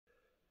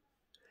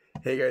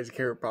Hey guys,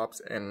 Carrot Pops,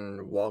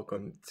 and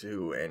welcome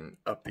to an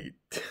update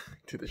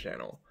to the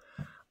channel.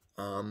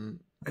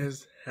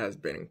 It has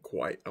been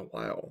quite a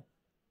while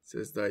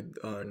since I've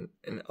done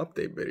an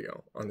update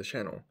video on the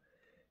channel,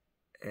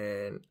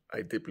 and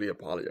I deeply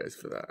apologize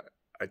for that.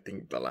 I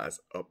think the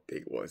last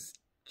update was,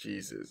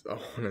 Jesus, I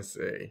want to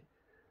say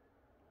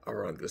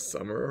around the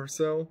summer or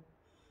so,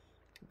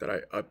 that I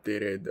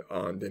updated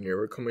on the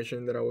Nero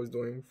commission that I was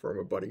doing for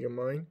a buddy of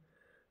mine.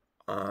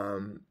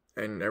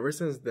 And ever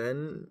since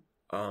then,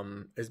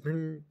 it's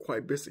been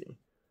quite busy.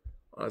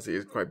 Honestly,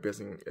 it's quite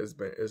busy.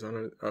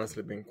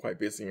 Honestly been quite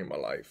busy in my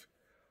life.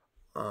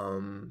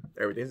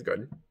 Everything's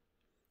good.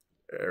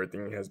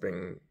 Everything has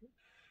been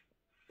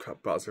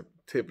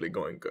positively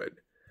going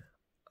good.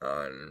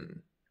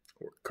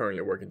 We're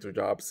currently working two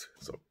jobs,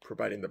 so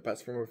providing the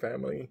best for my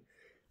family.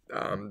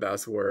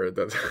 That's where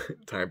the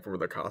time for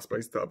the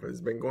cosplay stuff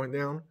has been going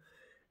down.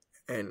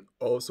 And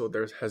also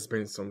there has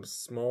been some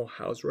small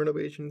house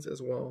renovations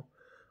as well.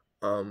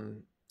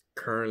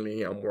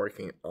 Currently I'm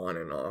working on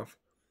and off.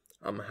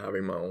 I'm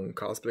having my own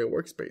cosplay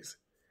workspace.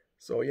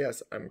 So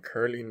yes, I'm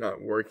currently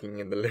not working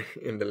in the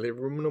in the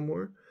living room no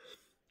more,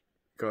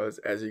 because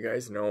as you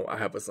guys know, I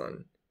have a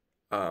son.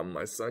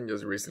 My son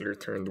just recently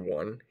turned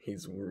 1.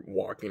 He's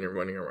walking and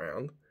running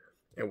around,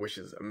 and which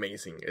is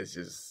amazing. It's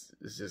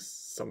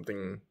just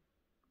something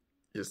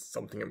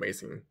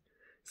amazing,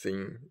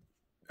 seeing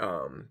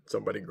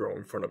somebody grow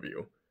in front of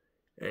you,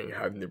 and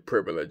having the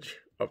privilege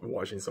of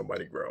watching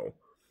somebody grow,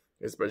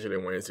 especially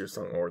when it's your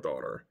son or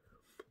daughter.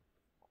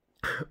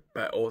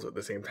 But also at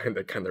the same time,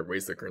 that kind of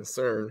raised the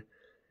concern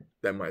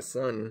that my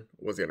son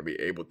was going to be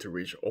able to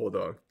reach all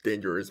the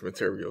dangerous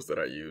materials that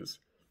I use,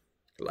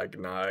 like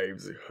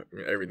knives,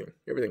 everything,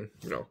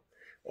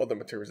 all the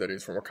materials that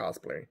is from a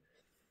cosplay.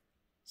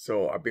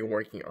 So I've been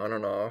working on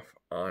and off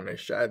on a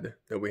shed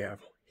that we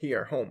have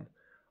here at home.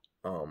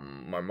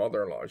 My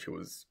mother-in-law, she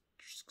was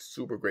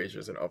super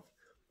gracious enough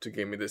to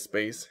give me this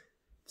space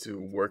to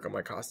work on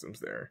my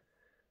costumes there.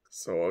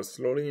 So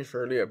slowly and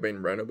surely, I've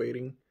been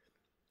renovating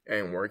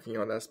and working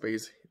on that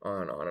space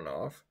on and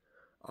off.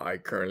 I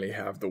currently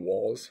have the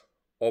walls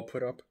all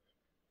put up.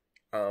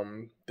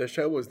 The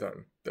shed was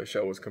done. The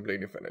shed was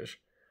completely finished,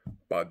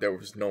 but there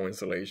was no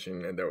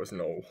insulation and there was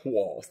no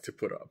walls to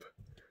put up.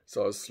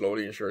 So I've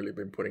slowly and surely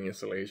been putting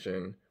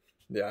insulation.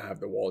 Yeah, I have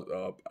the walls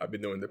up. I've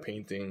been doing the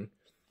painting.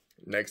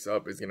 Next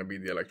up is gonna be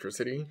the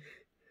electricity,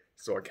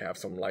 so I can have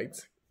some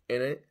lights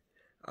in it.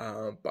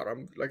 But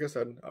like I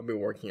said, I've been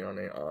working on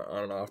it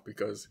on and off,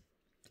 because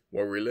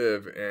where we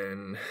live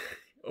and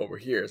over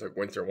here is like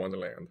winter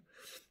wonderland,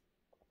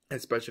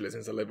 especially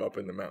since I live up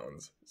in the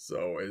mountains.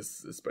 So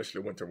it's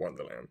especially winter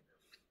wonderland.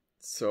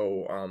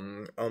 So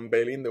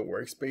unveiling the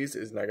workspace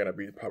is not gonna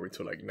be probably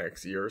till like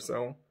next year or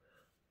so.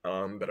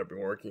 That I've been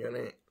working on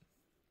it.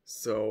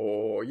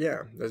 So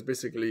yeah, that's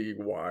basically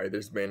why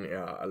there's been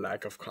a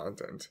lack of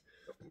content.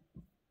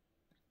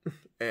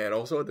 And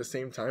also at the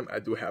same time, I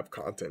do have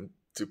content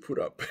to put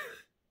up.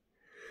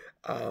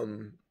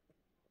 um,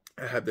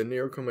 I had the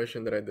Nero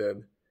commission that I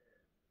did.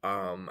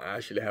 I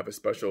actually have a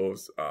special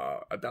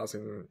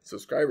 1,000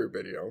 subscriber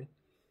video.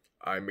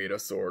 I made a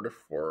sword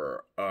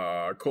for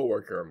a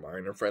coworker of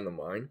mine, a friend of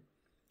mine.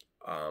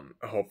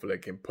 Hopefully I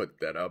can put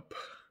that up.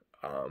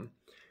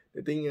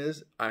 The thing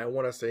is, I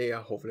want to say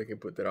hopefully I can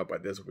put that up by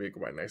this week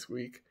or by next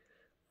week.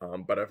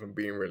 But if I'm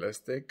being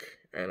realistic,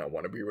 and I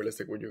want to be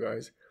realistic with you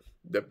guys,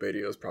 those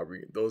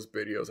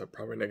videos are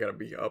probably not gonna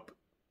be up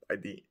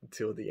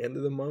until the end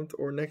of the month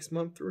or next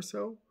month or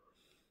so,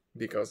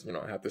 because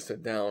I have to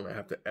sit down, I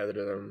have to edit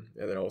them,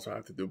 and then also I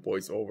have to do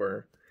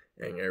voiceover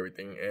and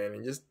everything, and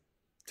it just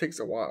takes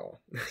a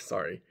while.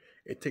 Sorry,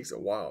 it takes a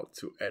while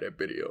to edit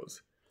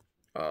videos.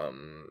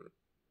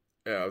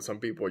 Some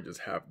people just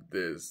have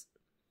this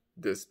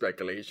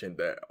speculation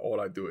that all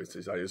I do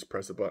is I just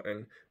press a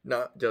button.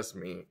 Not just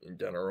me, in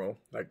general,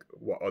 like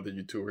what other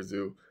YouTubers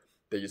do.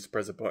 They just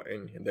press a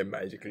button and then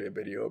magically a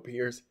video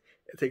appears.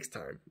 It takes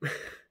time.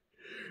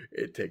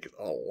 It takes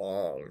a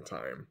long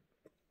time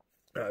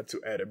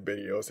to edit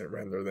videos and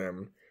render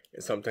them.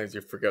 And sometimes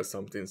you forget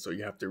something, so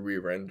you have to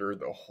re-render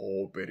the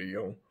whole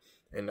video.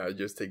 And not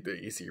just take the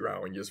easy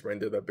route and just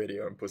render the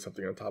video and put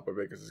something on top of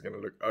it because it's gonna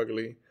look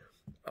ugly.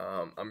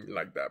 I'm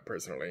like that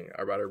personally.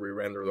 I'd rather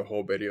re-render the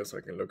whole video so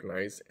I can look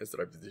nice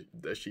instead of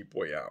the cheap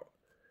way out.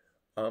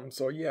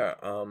 So yeah,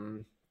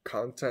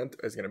 content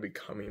is gonna be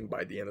coming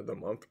by the end of the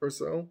month or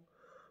so.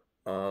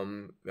 I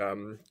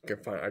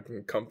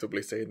can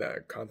comfortably say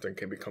that content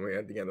can be coming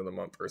at the end of the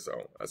month or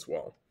so as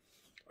well.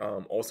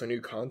 Also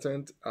new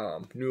content,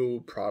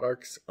 new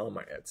products on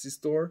my Etsy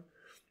store.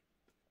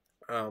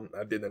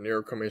 I did the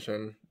Nero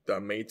commission,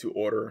 the made to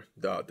order,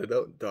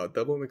 the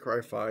Devil May Cry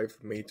 5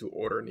 made to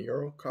order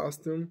Nero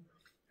costume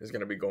is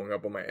gonna be going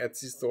up on my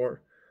Etsy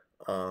store.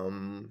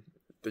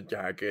 The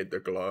jacket,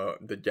 the glove,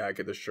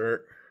 the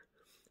shirt,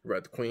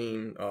 Red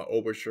Queen,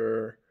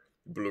 overshirt,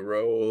 Blue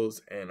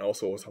Rose, and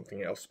also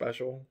something else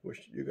special,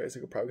 which you guys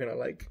are probably gonna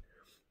like.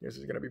 This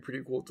is gonna be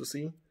pretty cool to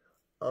see.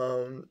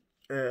 And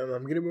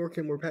I'm gonna be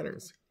working more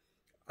patterns.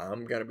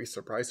 I'm gonna be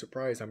surprised.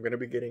 I'm gonna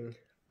be getting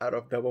out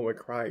of Devil May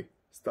Cry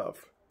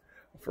stuff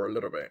for a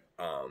little bit.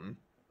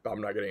 But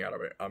I'm not getting out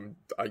of it.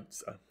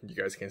 You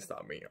guys can't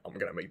stop me. I'm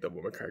gonna make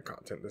Devil May Cry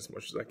content as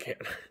much as I can.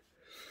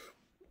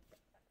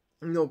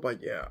 No,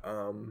 but yeah,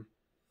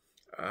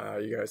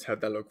 you guys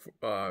had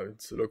that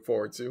to look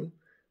forward to.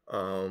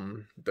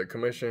 The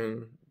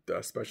commission,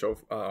 the special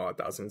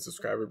 1,000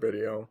 subscriber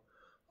video.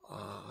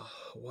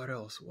 What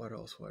else?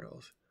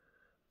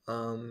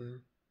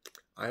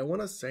 I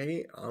want to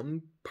say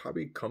I'm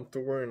probably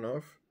comfortable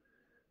enough.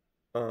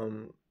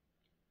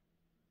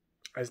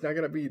 It's not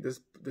gonna be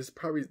this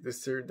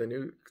series. The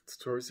new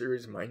story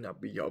series might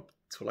not be up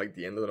till like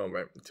the end of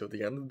November, till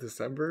the end of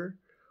December,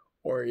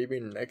 or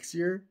even next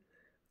year.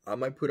 I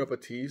might put up a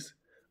tease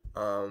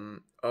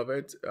of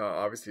it.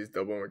 Obviously, it's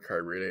Devil May Cry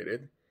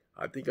related.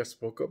 I think I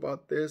spoke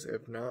about this.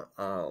 If not,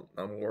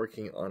 I'm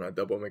working on a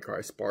Devil May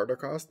Cry Sparta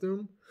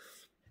costume.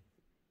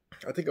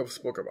 I think I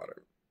spoke about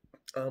it.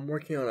 I'm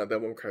working on a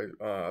Devil May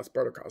Cry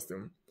Sparta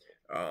costume.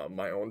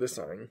 My own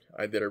design.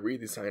 I did a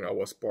redesign of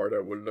what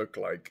Sparta would look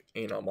like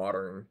in a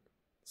modern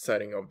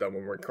setting of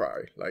Devil May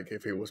Cry. Like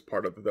if it was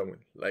part of the Devil,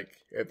 like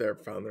if they're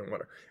found in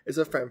whatever. It's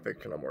a fan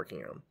fiction I'm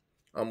working on.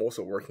 I'm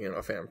also working on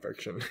a fan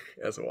fiction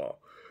as well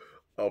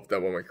of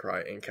Devil May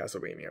Cry and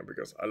Castlevania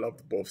because I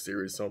love both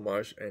series so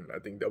much and I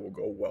think that will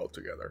go well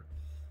together.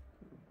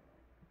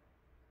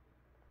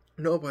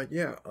 No, but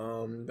yeah,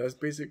 that's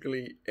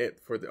basically it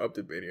for the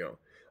update video.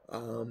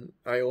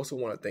 I also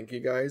want to thank you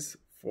guys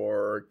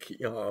for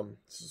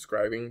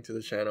subscribing to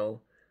the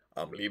channel.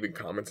 Leaving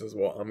comments as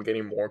well. I'm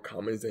getting more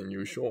comments than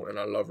usual and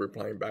I love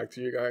replying back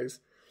to you guys.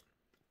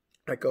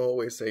 Like I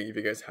always say, if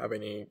you guys have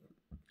any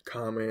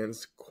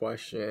comments,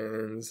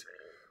 questions,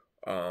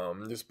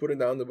 just put it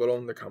down below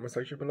in the comment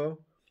section below.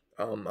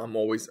 I'm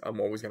always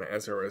gonna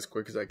answer as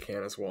quick as I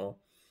can as well.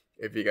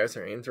 If you guys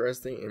are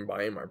interested in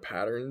buying my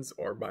patterns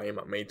or buying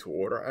my made to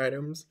order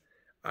items,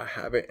 I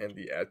have it in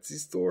the Etsy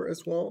store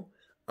as well.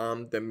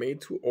 The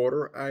made to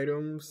order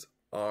items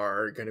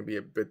are gonna be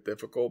a bit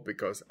difficult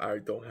because I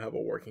don't have a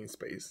working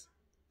space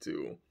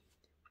to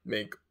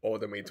make all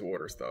the made to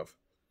order stuff.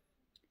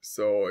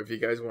 So if you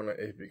guys want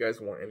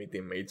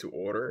anything made to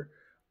order,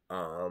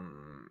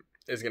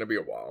 it's gonna be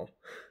a while.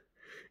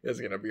 It's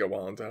gonna be a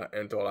while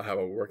until I have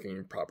a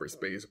working proper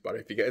space. But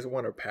if you guys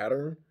want a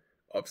pattern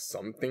of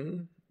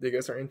something that you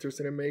guys are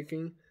interested in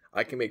making,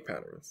 I can make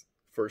patterns.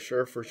 For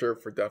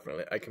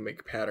definitely. I can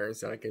make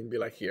patterns and I can be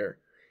like,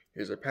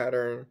 here's a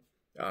pattern.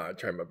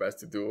 Try my best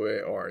to do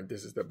it, or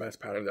this is the best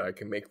pattern that I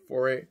can make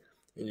for it,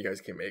 and you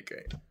guys can make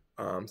it.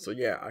 So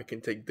yeah, I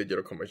can take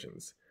digital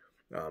commissions.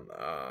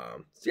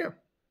 So yeah,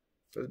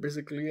 that's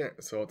basically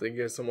it. So thank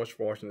you guys so much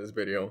for watching this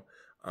video.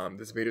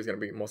 This video is gonna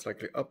be most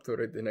likely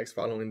uploaded the next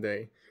following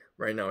day.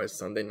 Right now it's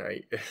Sunday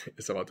night.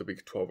 It's about to be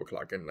 12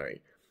 o'clock at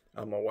night.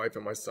 My wife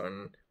and my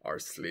son are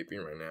sleeping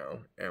right now,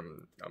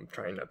 and I'm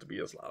trying not to be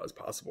as loud as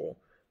possible.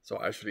 So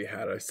I actually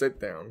had a sit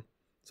down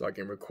so I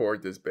can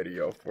record this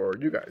video for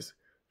you guys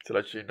to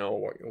let you know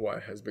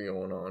what has been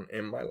going on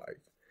in my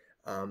life.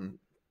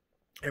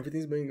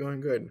 Everything's been going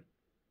good.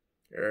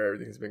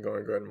 Everything's been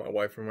going good. My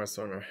wife and my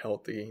son are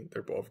healthy.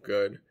 They're both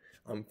good.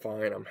 I'm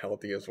fine. I'm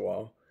healthy as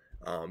well.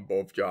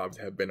 Both jobs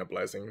have been a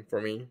blessing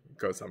for me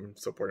because I'm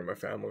supporting my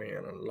family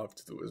and I love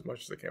to do as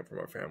much as I can for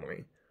my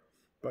family.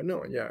 But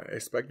no, yeah,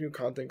 expect new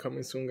content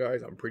coming soon,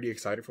 guys. I'm pretty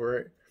excited for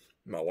it.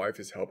 My wife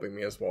is helping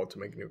me as well to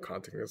make new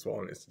content as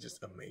well, and it's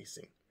just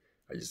amazing.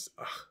 I just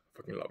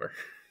fucking love her.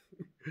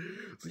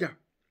 So yeah,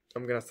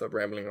 I'm gonna stop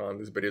rambling on.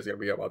 This video is gonna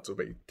be about to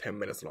be 10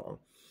 minutes long.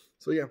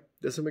 So yeah,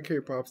 this is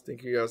McKay Props.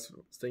 Thank you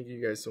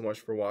guys so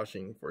much for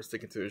watching, for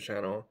sticking to the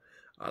channel,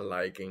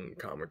 liking,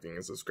 commenting,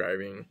 and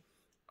subscribing.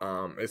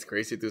 It's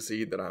crazy to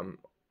see that I'm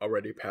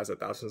already past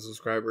 1,000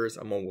 subscribers.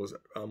 I'm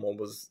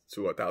almost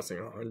to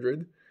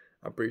 1,100.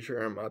 I'm pretty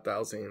sure I'm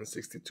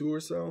 1,062 or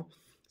so.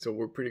 So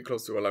we're pretty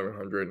close to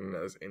 1,100, and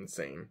that's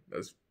insane.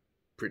 That's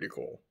pretty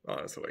cool,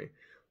 honestly.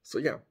 So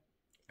yeah,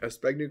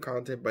 expect new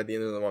content by the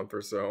end of the month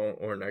or so,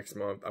 or next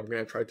month. I'm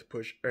gonna try to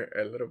push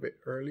a little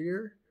bit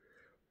earlier,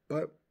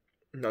 but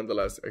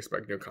nonetheless,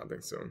 expect new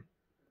content soon.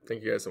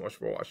 Thank you guys so much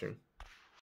for watching.